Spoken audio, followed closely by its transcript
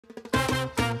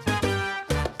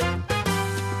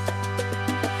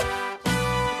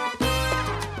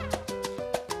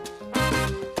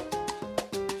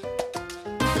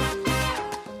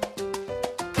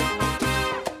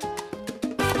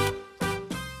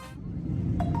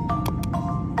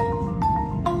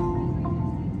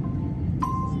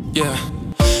Yeah,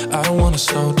 I don't wanna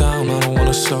slow down, I don't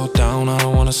wanna slow down, I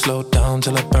don't wanna slow down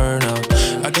till I burn out.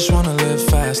 I just wanna live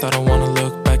fast, I don't wanna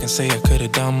look back and say I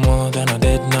could've done more than I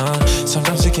did now.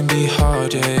 Sometimes it can be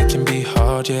hard, yeah, it can be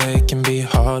hard, yeah, it can be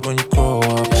hard when you grow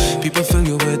up. People fill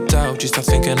you with doubt, you start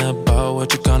thinking about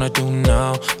what you're gonna do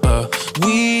now. But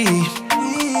we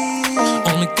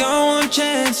only got one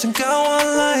chance and got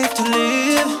one life to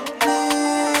live,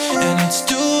 and it's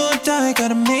do or die,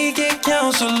 gotta make it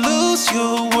count. So lose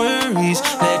your worries,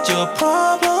 let your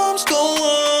problems go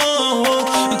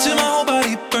on until my whole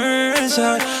body burns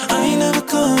out. I ain't never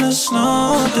gonna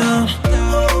slow down.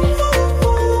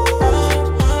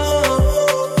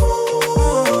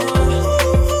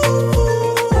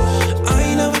 I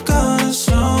ain't never gonna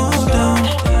slow down.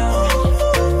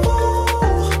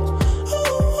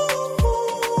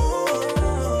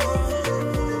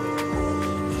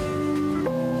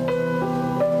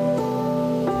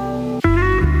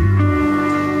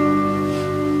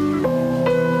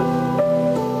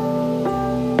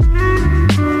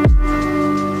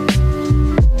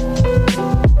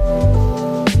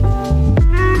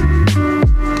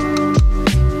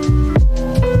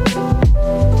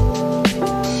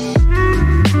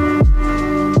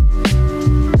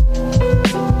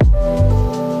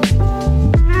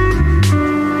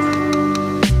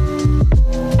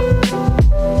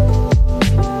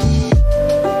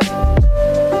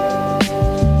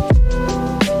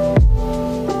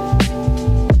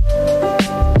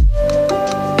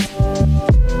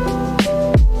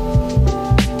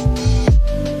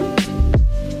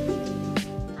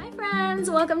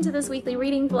 Welcome to this weekly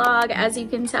reading vlog. As you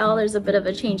can tell, there's a bit of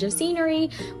a change of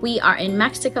scenery. We are in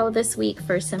Mexico this week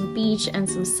for some beach and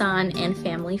some sun and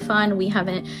family fun. We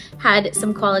haven't had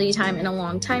some quality time in a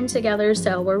long time together,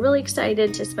 so we're really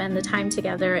excited to spend the time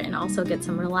together and also get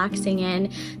some relaxing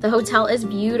in. The hotel is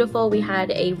beautiful. We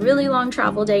had a really long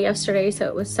travel day yesterday, so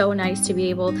it was so nice to be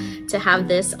able to have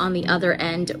this on the other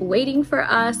end waiting for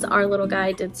us. Our little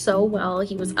guy did so well.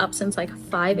 He was up since like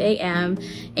 5 a.m.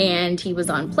 and he was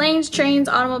on planes, trains,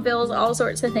 automobiles, all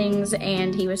sorts of things,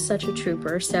 and he was such a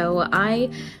trooper. So I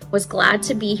was glad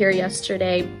to be here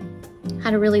yesterday.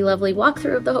 Had a really lovely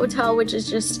walkthrough of the hotel, which is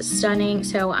just stunning.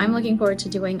 So I'm looking forward to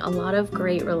doing a lot of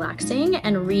great relaxing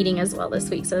and reading as well this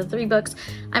week. So the 3 books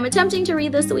I'm attempting to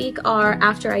read this week are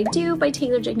After I Do by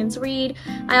Taylor Jenkins Reid.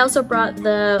 I also brought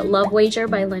The Love Wager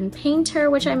by Lynn Painter,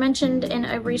 which I mentioned in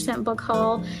a recent book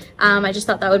haul. I just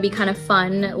thought that would be kind of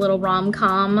fun, little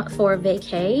rom-com for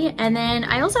vacay. And then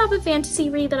I also have a fantasy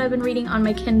read that I've been reading on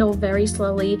my Kindle very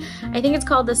slowly. I think it's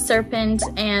called The Serpent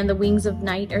and the Wings of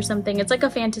Night or something. It's like a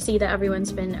fantasy that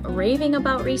everyone's been raving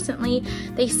about recently.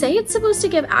 They say it's supposed to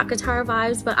give ACOTAR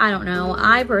vibes, but I don't know.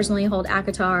 I personally hold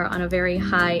ACOTAR on a very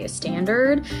high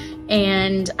standard,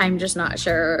 and I'm just not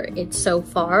sure it's so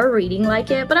far reading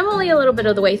like it, but I'm only a little bit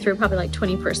of the way through, probably like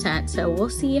 20%, so we'll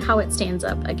see how it stands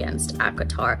up against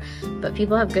ACOTAR, but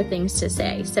people have good things to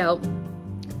say. So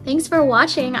thanks for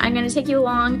watching. I'm going to take you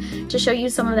along to show you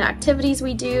some of the activities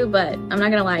we do, but I'm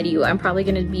not going to lie to you. I'm probably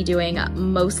going to be doing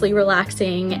mostly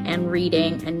relaxing and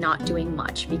reading and not doing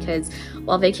much, because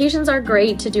while vacations are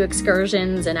great to do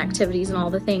excursions and activities and all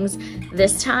the things,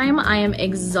 this time I am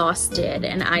exhausted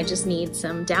and I just need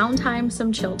some downtime,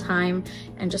 some chill time,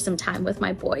 and just some time with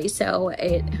my boy. So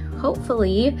it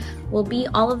hopefully will be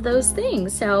all of those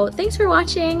things. So thanks for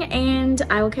watching, and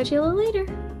I will catch you a little later.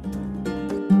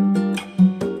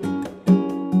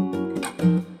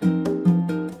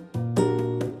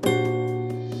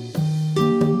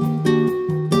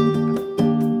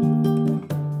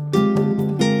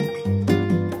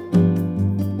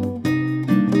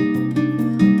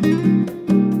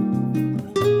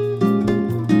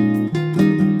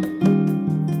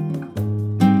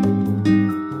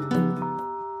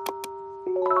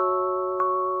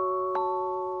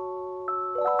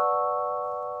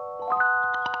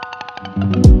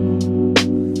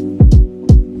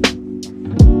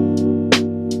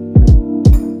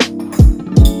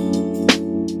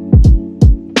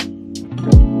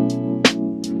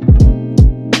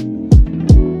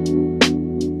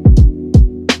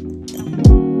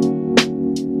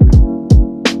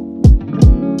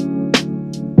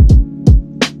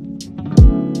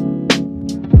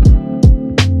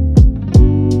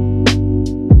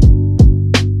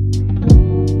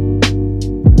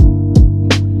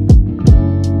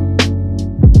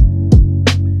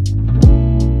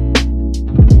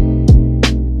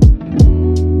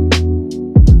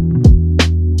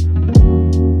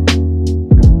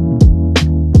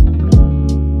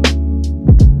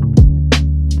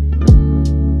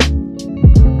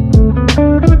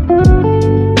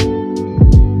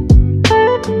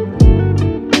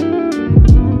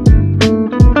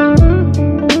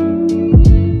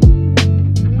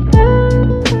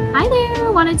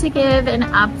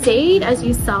 update. As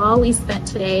you saw, we spent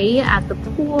today at the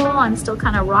pool. I'm still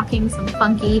kind of rocking some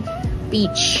funky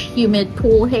beach humid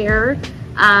pool hair.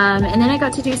 And then I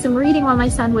got to do some reading while my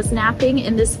son was napping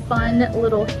in this fun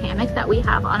little hammock that we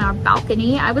have on our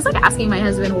balcony. I was like asking my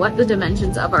husband what the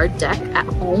dimensions of our deck at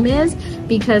home is,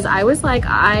 because I was like,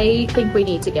 I think we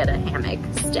need to get a hammock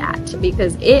stat,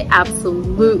 because it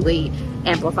absolutely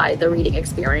amplified the reading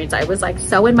experience. I was like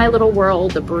so in my little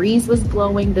world. The breeze was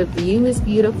blowing, the view is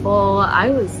beautiful. I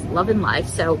was loving life.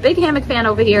 So big hammock fan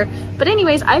over here. But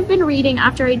anyways, I've been reading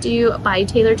After I Do by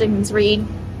Taylor Jenkins Reid.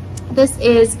 This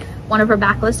is one of her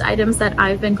backlist items that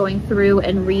I've been going through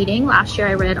and reading. Last year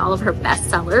I read all of her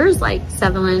bestsellers like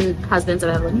Seven Husbands of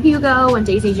Evelyn Hugo and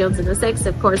Daisy Jones and the Six.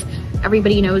 Of course,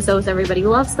 everybody knows those, everybody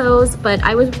loves those, but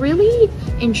I was really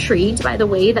intrigued by the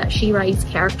way that she writes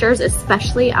characters,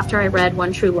 especially after I read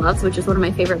One True Loves, which is one of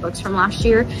my favorite books from last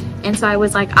year. And so I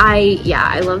was like,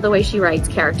 I love the way she writes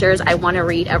characters. I want to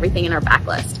read everything in her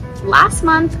backlist. Last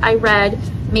month I read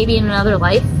Maybe in Another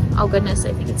Life. Oh goodness,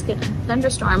 I think it's gonna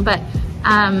thunderstorm, but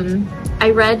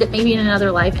I read Maybe in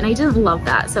Another Life and I didn't love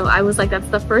that. So I was like, that's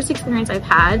the first experience I've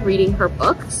had reading her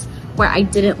books where I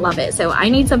didn't love it. So I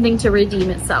need something to redeem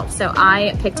itself. So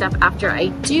I picked up After I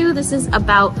Do. This is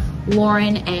about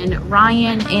Lauren and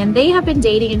Ryan, and they have been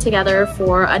dating together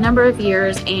for a number of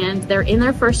years, and they're in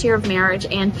their first year of marriage,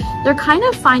 and they're kind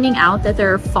of finding out that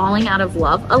they're falling out of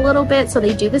love a little bit. So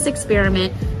they do this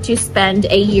experiment to spend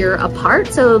a year apart.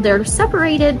 So they're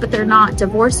separated, but they're not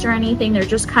divorced or anything. They're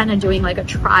just kind of doing like a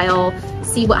trial,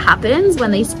 see what happens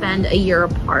when they spend a year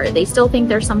apart. They still think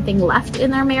there's something left in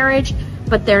their marriage,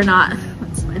 but they're not.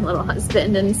 That's my little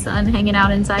husband and son hanging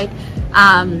out inside.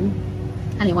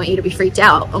 I didn't want you to be freaked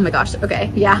out. Oh my gosh,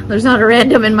 okay, yeah, there's not a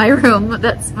random in my room.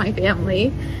 That's my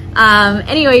family.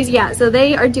 Anyways, yeah, so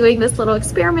they are doing this little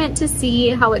experiment to see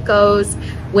how it goes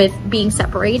with being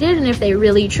separated, and if they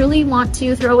really truly want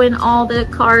to throw in all the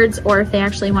cards, or if they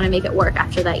actually want to make it work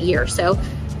after that year. So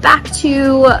back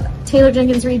to Taylor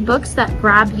Jenkins Reid books that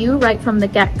grab you right from the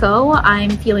get-go.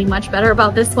 I'm feeling much better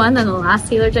about this one than the last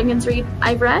Taylor Jenkins Reid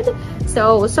I've read.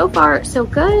 So far, so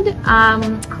good.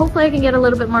 Hopefully I can get a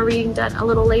little bit more reading done a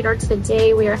little later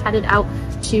today. We are headed out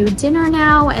to dinner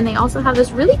now, and they also have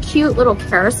this really cute little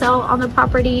carousel on the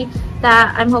property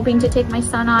that I'm hoping to take my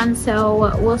son on.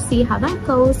 So we'll see how that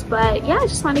goes. But yeah, I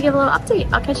just wanted to give a little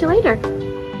update. I'll catch you later.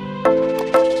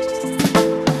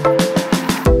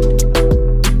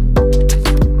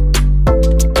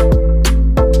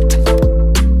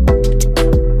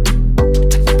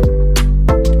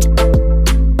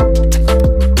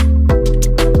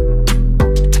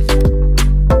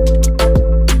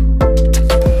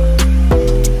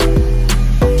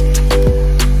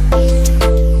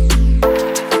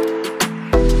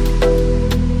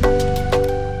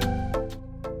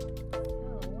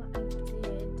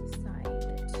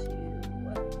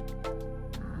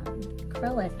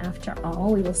 It after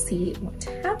all. We will see what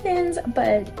happens,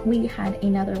 but we had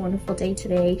another wonderful day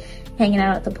today hanging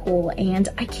out at the pool, and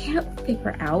I can't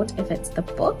figure out if it's the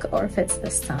book or if it's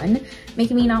the sun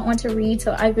making me not want to read.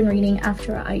 So I've been reading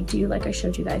After I Do, like I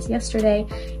showed you guys yesterday,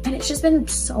 and it's just been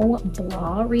so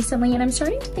blah recently, and I'm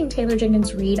starting to think Taylor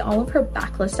Jenkins Reid, all of her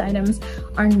backlist items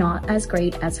are not as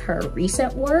great as her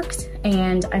recent works,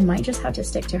 and I might just have to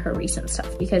stick to her recent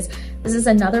stuff, because this is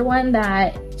another one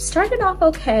that started off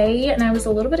okay and I was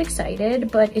a little bit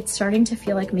excited, but it's starting to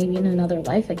feel like Maybe in Another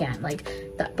Life again,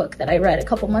 like that book that I read a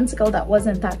couple months ago that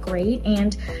wasn't that great,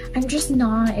 and I'm just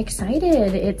not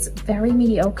excited. It's very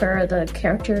mediocre. The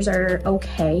characters are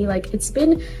okay. Like, it's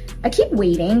been, I keep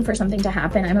waiting for something to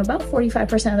happen. I'm about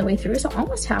 45% of the way through, so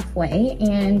almost halfway,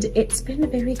 and it's been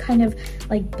very kind of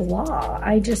like blah.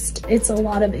 It's a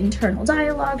lot of internal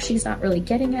dialogue. She's not really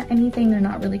getting at anything. They're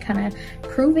not really kind of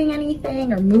proving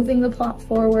anything or moving the plot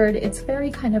forward. It's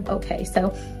very kind of okay.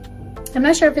 So I'm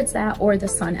not sure if it's that or the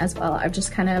sun as well. I've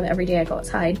just kind of, every day I go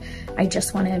outside, I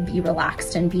just want to be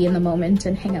relaxed and be in the moment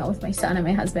and hang out with my son and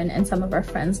my husband and some of our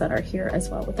friends that are here as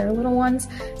well with their little ones.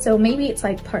 So maybe it's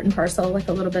like part and parcel, like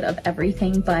a little bit of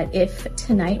everything. But if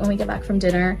tonight when we get back from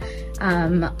dinner,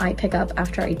 I pick up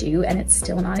After I Do and it's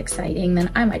still not exciting,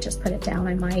 then I might just put it down.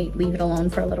 I might leave it alone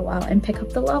for a little while and pick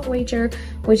up The Love Wager,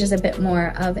 which is a bit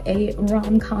more of a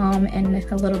rom-com and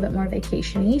a little bit more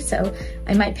vacation-y. So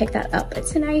I might pick that up. But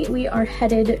tonight we are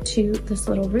headed to this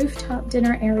little rooftop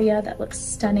dinner area that looks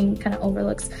stunning, kind of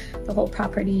overlooks the whole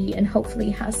property and hopefully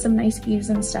has some nice views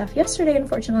and stuff. Yesterday,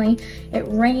 unfortunately, it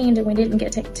rained and we didn't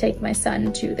get to take my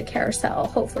son to the carousel.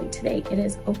 Hopefully today it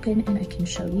is open and I can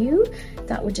show you.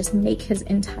 That would just make his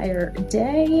entire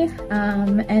day.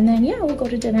 And then yeah, we'll go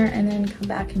to dinner and then come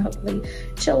back and hopefully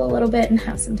chill a little bit and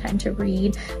have some time to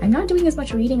read. I'm not doing as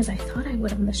much reading as I thought I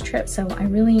would on this trip, so I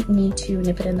really need to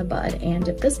nip it in the bud. And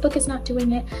if this book is not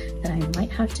doing it, then I might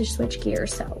have to switch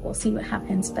gears. So we'll see what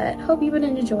happens. But hope you've been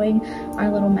enjoying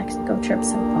our little Mexico trip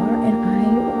so far, and I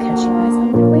will catch you guys a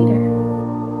little later.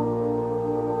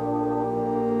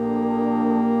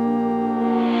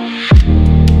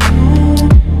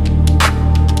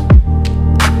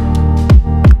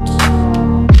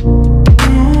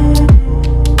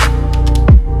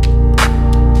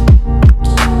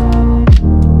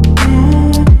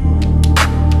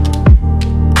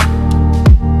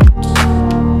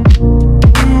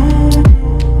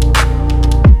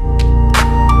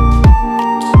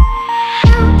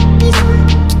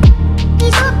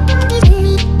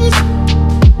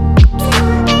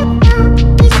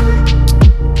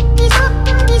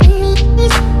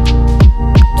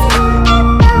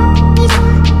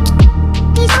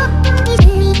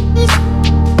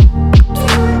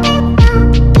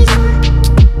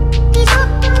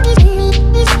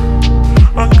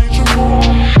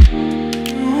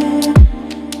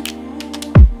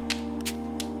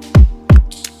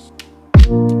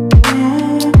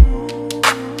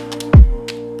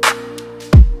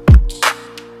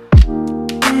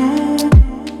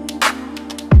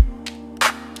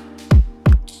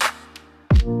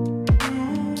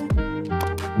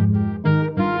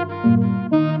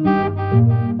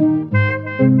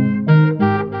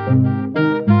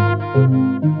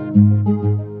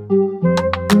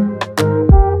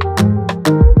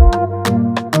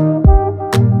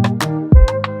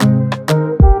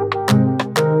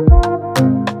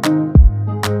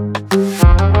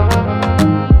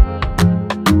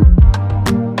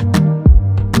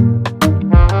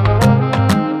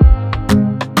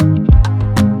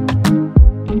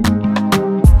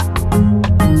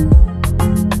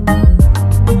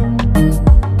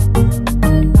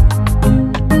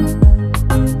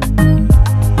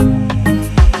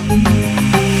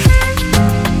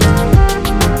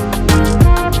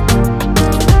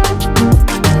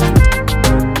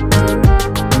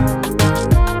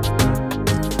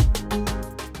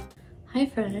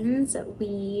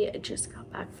 We just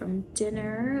got back from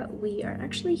dinner. We are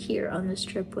actually here on this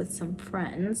trip with some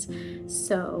friends.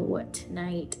 So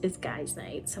tonight is guys'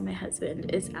 night. So my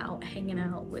husband is out hanging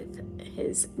out with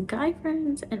his guy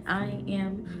friends and I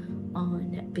am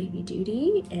on baby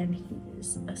duty and he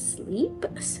is asleep.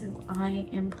 So I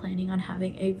am planning on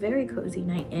having a very cozy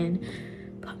night in.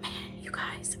 But man, you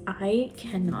guys, I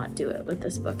cannot do it with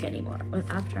this book anymore.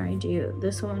 After I do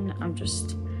this one,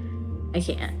 I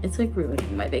can't. It's like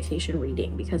ruining my vacation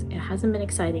reading because it hasn't been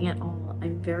exciting at all.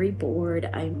 I'm very bored.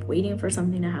 I'm waiting for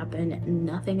something to happen.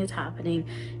 Nothing is happening.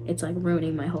 It's like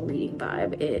ruining my whole reading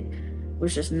vibe. It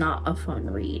was just not a fun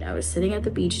read. I was sitting at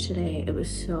the beach today. It was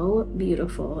so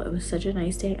beautiful. It was such a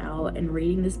nice day out and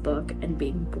reading this book and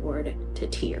being bored to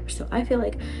tears. So I feel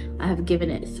like I have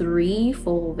given it 3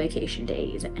 full vacation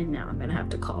days and now I'm gonna have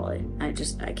to call it. I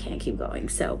can't keep going.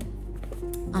 So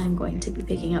I'm going to be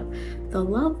picking up The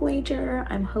Love Wager.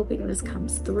 I'm hoping this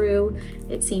comes through.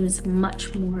 It seems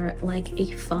much more like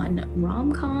a fun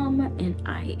rom-com and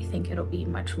I think it'll be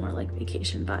much more like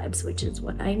vacation vibes, which is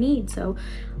what I need. So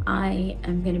I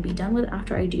am going to be done with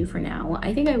After I Do for now.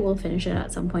 I think I will finish it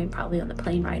at some point, probably on the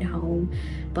plane ride home,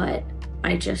 but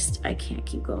I can't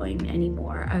keep going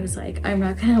anymore. I was like, I'm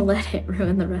not gonna let it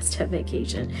ruin the rest of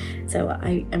vacation. So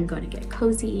I am going to get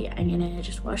cozy. I'm gonna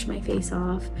just wash my face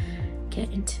off, get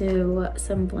into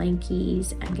some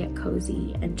blankies and get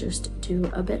cozy and just do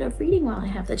a bit of reading while I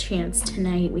have the chance.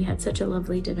 Tonight we had such a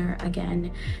lovely dinner. Again,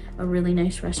 a really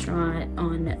nice restaurant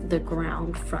on the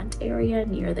ground front area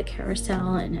near the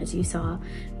carousel, and as you saw,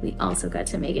 we also got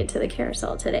to make it to the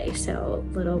carousel today. So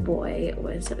little boy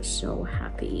was so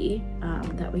happy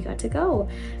that we got to go.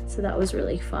 So that was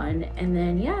really fun. And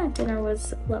then yeah, dinner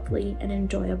was lovely and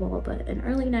enjoyable, but an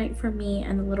early night for me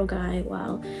and the little guy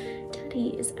while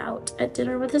Daddy is out at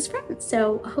dinner with his friends.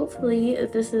 So hopefully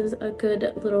this is a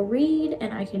good little read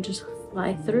and I can just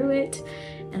fly through it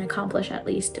and accomplish at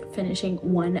least finishing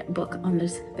 1 book on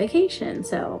this vacation.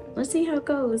 So let's see how it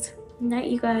goes. Night,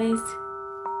 you guys.